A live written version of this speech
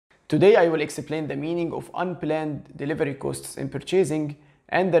Today I will explain the meaning of unplanned delivery costs in purchasing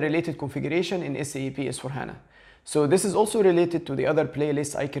and the related configuration in SAP S4HANA. So this is also related to the other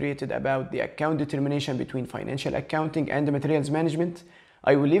playlist I created about the account determination between financial accounting and the materials management.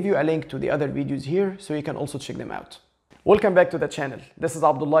 I will leave you a link to the other videos here so you can also check them out. Welcome back to the channel. This is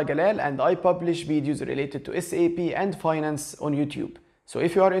Abdullah Galal and I publish videos related to SAP and finance on YouTube. So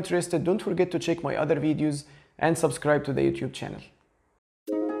if you are interested, don't forget to check my other videos and subscribe to the YouTube channel.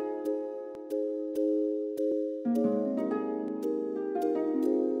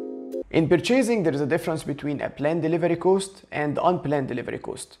 In purchasing, there is a difference between a planned delivery cost and unplanned delivery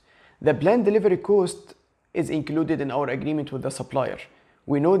cost. The planned delivery cost is included in our agreement with the supplier.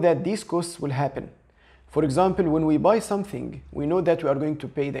 We know that these costs will happen. For example, when we buy something, we know that we are going to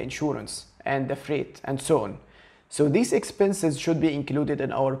pay the insurance and the freight and so on. So these expenses should be included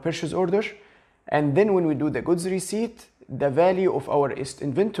in our purchase order, and then when we do the goods receipt, the value of our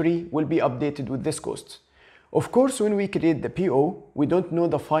inventory will be updated with this cost. Of course, when we create the PO, we don't know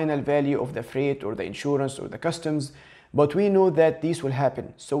the final value of the freight or the insurance or the customs, but we know that these will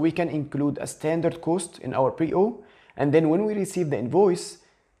happen. So we can include a standard cost in our PO, and then when we receive the invoice,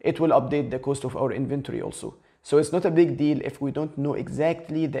 it will update the cost of our inventory also. So it's not a big deal if we don't know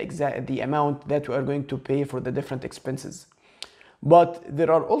exactly the amount that we are going to pay for the different expenses. But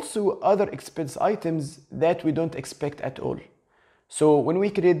there are also other expense items that we don't expect at all. So when we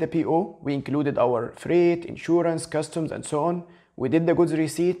create the PO, we included our freight, insurance, customs, and so on. We did the goods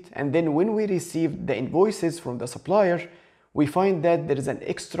receipt, and then when we received the invoices from the supplier, we find that there is an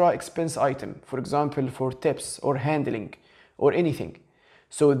extra expense item, for example, for tips or handling or anything.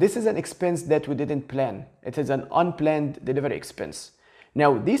 So this is an expense that we didn't plan. It is an unplanned delivery expense.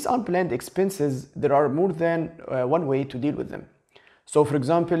 Now, these unplanned expenses, there are more than one way to deal with them. So for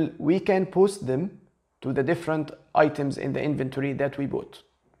example, we can post them to the different items in the inventory that we bought.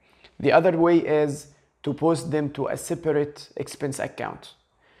 The other way is to post them to a separate expense account.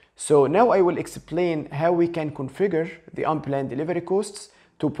 So now I will explain how we can configure the unplanned delivery costs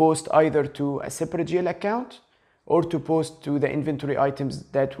to post either to a separate GL account or to post to the inventory items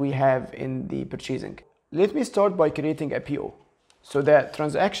that we have in the purchasing. Let me start by creating a PO. So the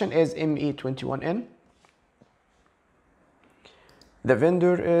transaction is ME21N. The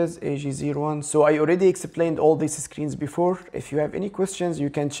vendor is AG01. So I already explained all these screens before. If you have any questions,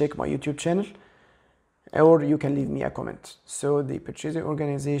 you can check my YouTube channel or you can leave me a comment. So the purchasing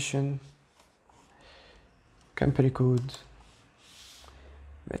organization, company code,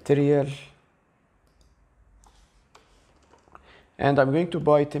 material, and I'm going to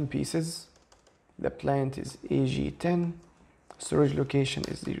buy 10 pieces. The plant is AG10. Storage location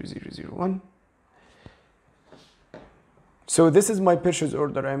is 0001. So this is my purchase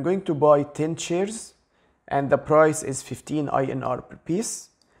order. I'm going to buy 10 chairs and the price is 15 INR per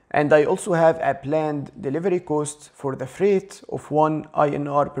piece. And I also have a planned delivery cost for the freight of 1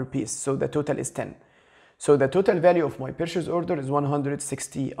 INR per piece. So the total is 10. So the total value of my purchase order is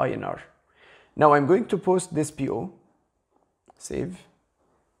 160 INR. Now I'm going to post this PO. Save,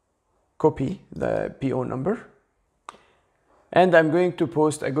 copy the PO number, and I'm going to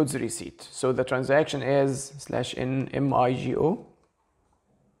post a goods receipt. So the transaction is /NMIGO,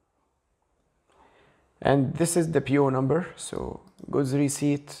 and this is the PO number. So goods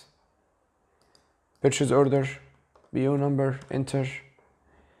receipt, purchase order, PO number, enter,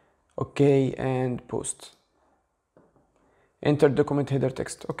 okay, and post. Enter document header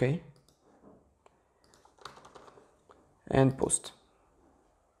text, okay, and post.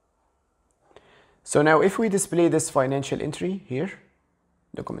 So now if we display this financial entry here,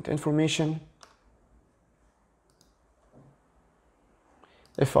 document information,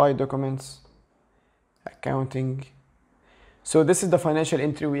 FI documents, accounting. So this is the financial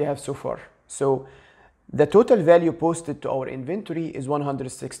entry we have so far. So the total value posted to our inventory is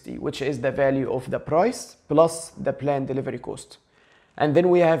 160, which is the value of the price plus the planned delivery cost. And then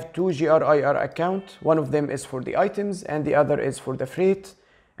we have two GRIR accounts. One of them is for the items and the other is for the freight.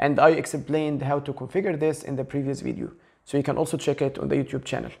 And I explained how to configure this in the previous video. So you can also check it on the YouTube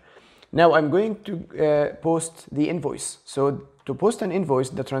channel. Now I'm going to post the invoice. So to post an invoice,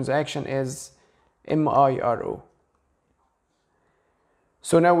 the transaction is MIRO.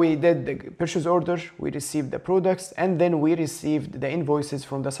 So now we did the purchase order, we received the products, and then we received the invoices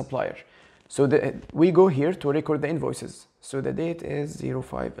from the supplier. So we go here to record the invoices. So the date is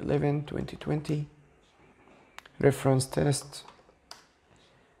 05/11/2020, reference test,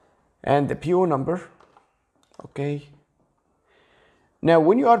 and the PO number, okay. Now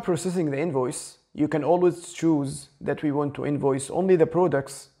when you are processing the invoice, you can always choose that we want to invoice only the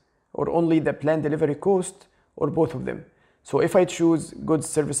products or only the planned delivery cost or both of them. So if I choose goods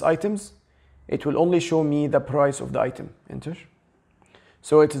service items, it will only show me the price of the item. Enter.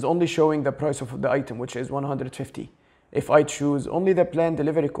 So it is only showing the price of the item, which is 150. If I choose only the planned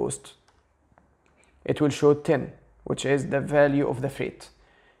delivery cost, it will show 10, which is the value of the freight.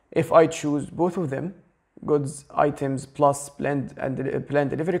 If I choose both of them, goods items plus planned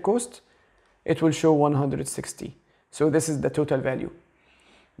delivery cost, it will show 160. So this is the total value.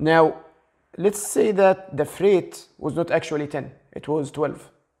 Now, let's say that the freight was not actually 10, it was 12.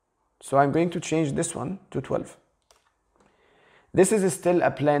 So I'm going to change this one to 12. This is still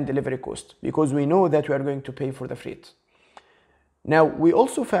a planned delivery cost because we know that we are going to pay for the freight. Now, we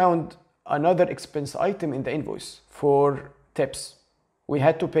also found another expense item in the invoice for tips. We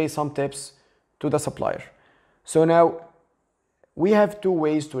had to pay some tips to the supplier. So now we have two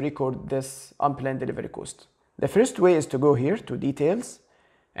ways to record this unplanned delivery cost. The first way is to go here to details,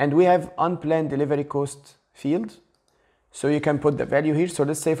 and we have unplanned delivery cost field. So you can put the value here. So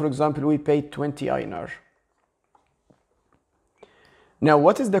let's say, for example, we paid 20 INR. Now,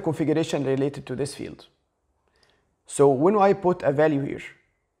 what is the configuration related to this field? So when I put a value here,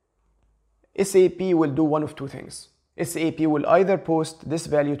 SAP will do one of two things. SAP will either post this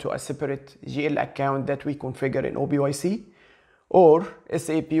value to a separate GL account that we configure in OBYC, or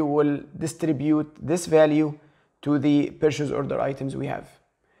SAP will distribute this value to the purchase order items we have.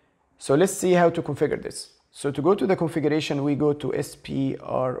 So let's see how to configure this. So to go to the configuration, we go to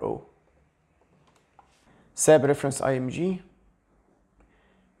SPRO, SAP reference IMG,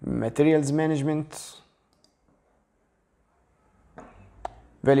 materials management,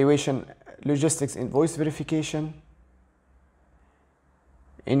 valuation, logistics invoice verification,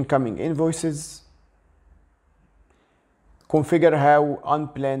 incoming invoices, configure how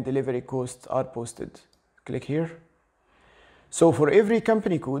unplanned delivery costs are posted. Click here. So for every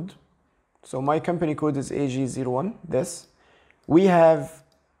company code, so my company code is AG01, this, we have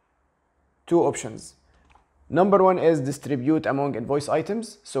two options. Number one is distribute among invoice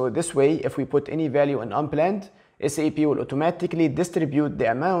items. So this way, if we put any value in unplanned, SAP will automatically distribute the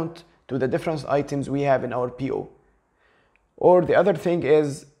amount to the different items we have in our PO. Or the other thing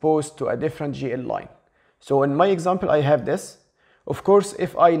is post to a different GL line. So in my example, I have this. Of course,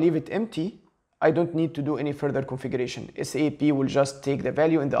 if I leave it empty, I don't need to do any further configuration. SAP will just take the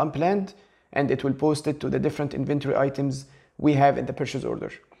value in the unplanned and it will post it to the different inventory items we have in the purchase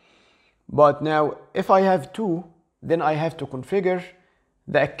order. But now, if I have two, then I have to configure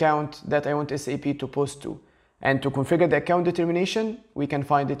the account that I want SAP to post to. And to configure the account determination, we can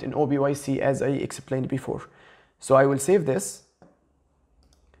find it in OBYC as I explained before. So I will save this.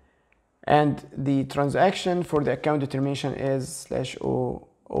 And the transaction for the account determination is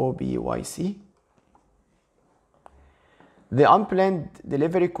 /OBYC. The unplanned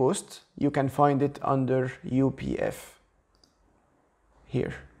delivery cost, you can find it under UPF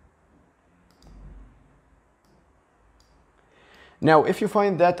here. Now, if you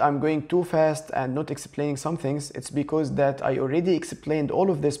find that I'm going too fast and not explaining some things, it's because that I already explained all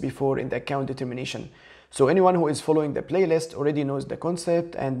of this before in the account determination. So anyone who is following the playlist already knows the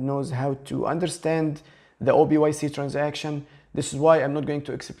concept and knows how to understand the OBYC transaction. This is why I'm not going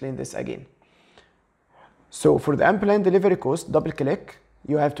to explain this again. So for the unplanned delivery cost, double click,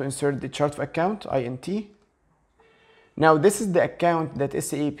 you have to insert the chart of account, INT. Now this is the account that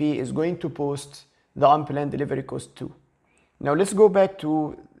SAP is going to post the unplanned delivery cost to. Now let's go back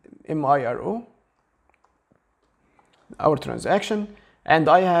to MIRO, our transaction, and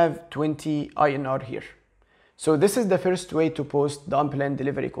I have 20 INR here. So this is the first way to post the unplanned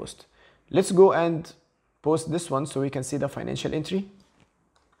delivery cost. Let's go and post this one so we can see the financial entry.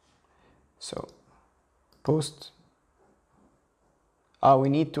 So post. We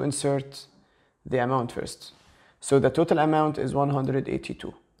need to insert the amount first. So the total amount is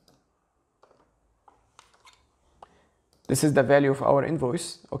 182. This is the value of our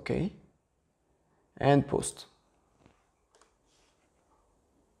invoice, okay, and post.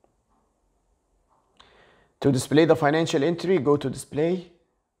 To display the financial entry, go to display,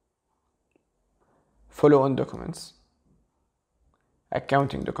 follow on documents,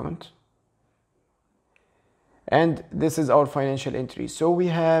 accounting document, and this is our financial entry. So we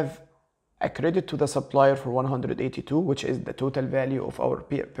have a credit to the supplier for 182, which is the total value of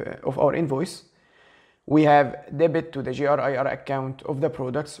our invoice. We have debit to the GRIR account of the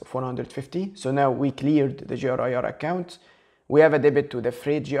products of 150. So now we cleared the GRIR account. We have a debit to the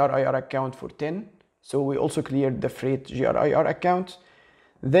freight GRIR account for 10. So we also cleared the freight GRIR account.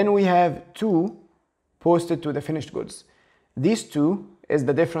 Then we have 2 posted to the finished goods. These 2 is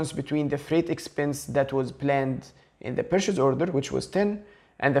the difference between the freight expense that was planned in the purchase order, which was 10,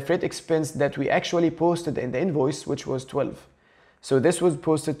 and the freight expense that we actually posted in the invoice, which was 12. So this was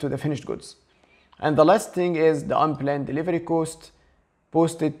posted to the finished goods. And the last thing is the unplanned delivery cost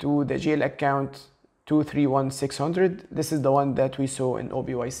posted to the GL account 231600. This is the one that we saw in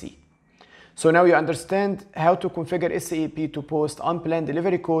OBYC. So now you understand how to configure SAP to post unplanned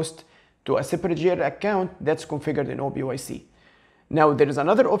delivery cost to a separate GL account that's configured in OBYC. Now there is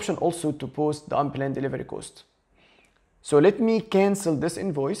another option also to post the unplanned delivery cost. So let me cancel this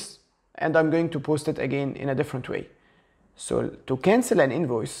invoice and I'm going to post it again in a different way. So to cancel an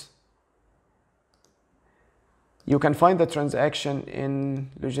invoice, you can find the transaction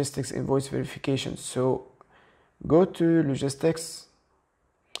in logistics invoice verification. So go to logistics,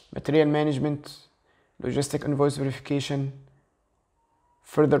 material management, logistic invoice verification,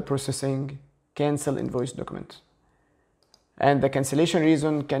 further processing, cancel invoice document. And the cancellation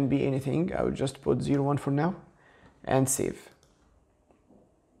reason can be anything. I will just put 01 for now and save.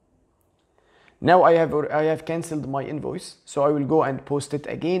 Now I have canceled my invoice, so I will go and post it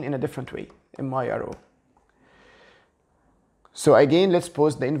again in a different way in my RO. So again, let's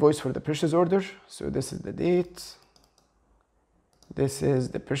post the invoice for the purchase order. So this is the date. This is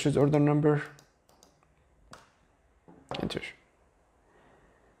the purchase order number. Enter.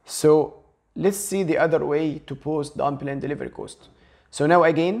 So let's see the other way to post the unplanned delivery cost. So now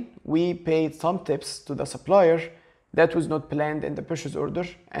again, we paid some tips to the supplier that was not planned in the purchase order,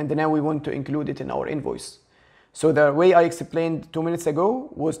 and now we want to include it in our invoice. So the way I explained 2 minutes ago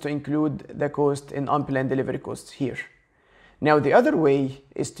was to include the cost in unplanned delivery costs here. Now the other way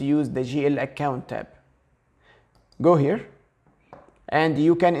is to use the GL account tab. Go here and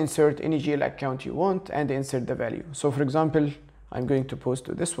you can insert any GL account you want and insert the value. So for example, I'm going to post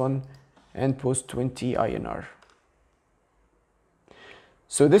to this one and post 20 INR.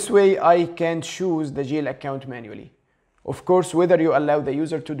 So this way I can choose the GL account manually. Of course, whether you allow the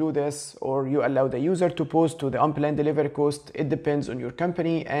user to do this or you allow the user to post to the unplanned delivery cost, it depends on your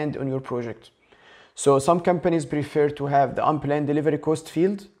company and on your project. So some companies prefer to have the unplanned delivery cost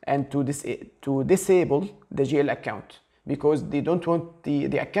field and to disable the GL account because they don't want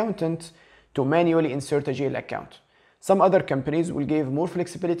the accountant to manually insert a GL account. Some other companies will give more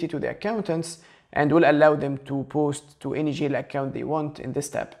flexibility to the accountants and will allow them to post to any GL account they want in this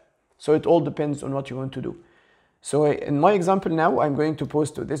tab. So it all depends on what you want to do. So in my example now, I'm going to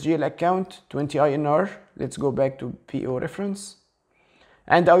post to this GL account 20 INR. Let's go back to PO reference.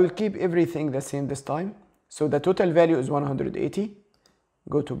 And I will keep everything the same this time. So the total value is 180.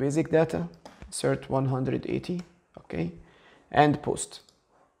 Go to basic data, insert 180, okay, and post.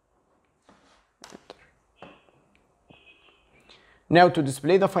 Now to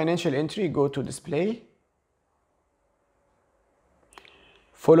display the financial entry, go to display,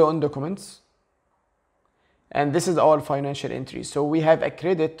 follow on documents, and this is our financial entry. So we have a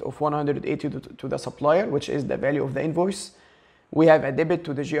credit of 180 to the supplier, which is the value of the invoice. We have a debit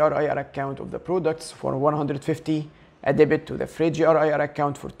to the GRIR account of the products for 150, a debit to the freight GRIR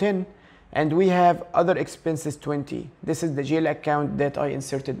account for 10, and we have other expenses 20. This is the GL account that I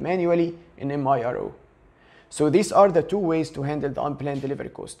inserted manually in MIRO. So these are the two ways to handle the unplanned delivery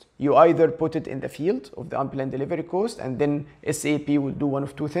cost. You either put it in the field of the unplanned delivery cost and then SAP will do one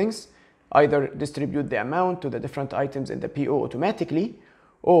of two things. Either distribute the amount to the different items in the PO automatically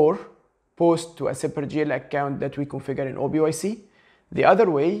or post to a separate GL account that we configure in OBYC. The other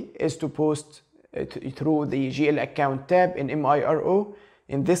way is to post through the GL account tab in MIRO.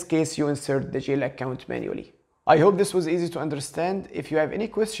 In this case, you insert the GL account manually. I hope this was easy to understand. If you have any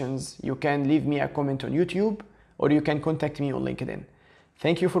questions, you can leave me a comment on YouTube or you can contact me on LinkedIn.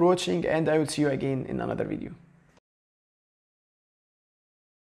 Thank you for watching and I will see you again in another video.